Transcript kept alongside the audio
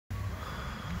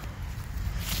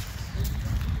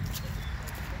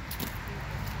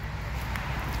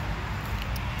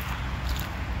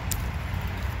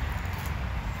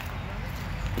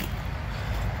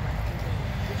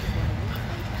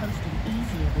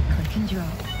Click and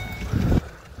drop.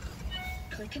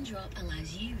 Click and drop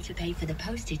allows you to pay for the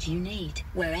postage you need,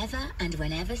 wherever and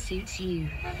whenever suits you.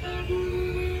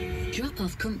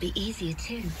 Drop-off couldn't be easier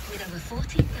too, with over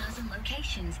 14,000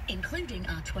 locations, including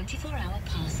our 24-hour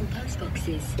parcel post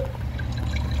boxes.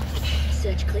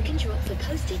 Search Click and Drop for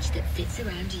postage that fits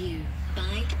around you.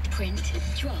 Buy, print,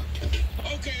 drop.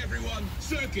 Okay, everyone,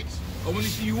 circuits. I want to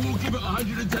see you all give it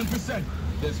 110%.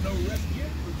 There's no rest yet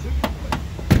for 2 minutes.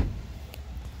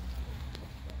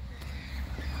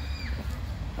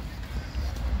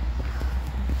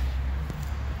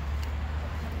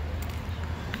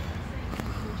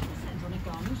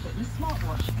 Fitness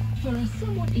smartwatch for a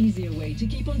somewhat easier way to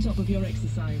keep on top of your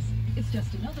exercise. It's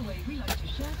just another way we like to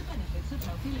share the benefits of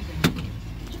healthy living.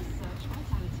 Just search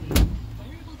Vitality.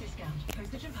 Variable discount.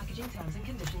 Postage and packaging terms and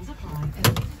conditions apply.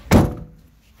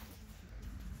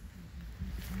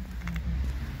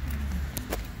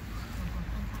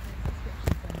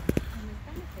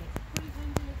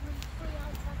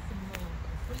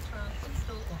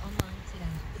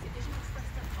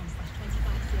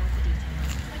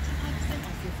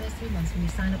 Months when you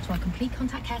sign up to our complete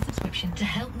contact care subscription to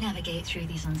help navigate through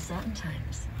these uncertain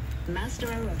times. Mazda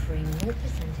are offering 0%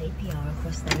 APR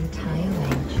across their entire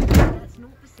range. That's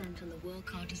 0% on the World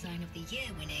Car Design of the Year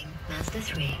winning Mazda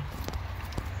 3.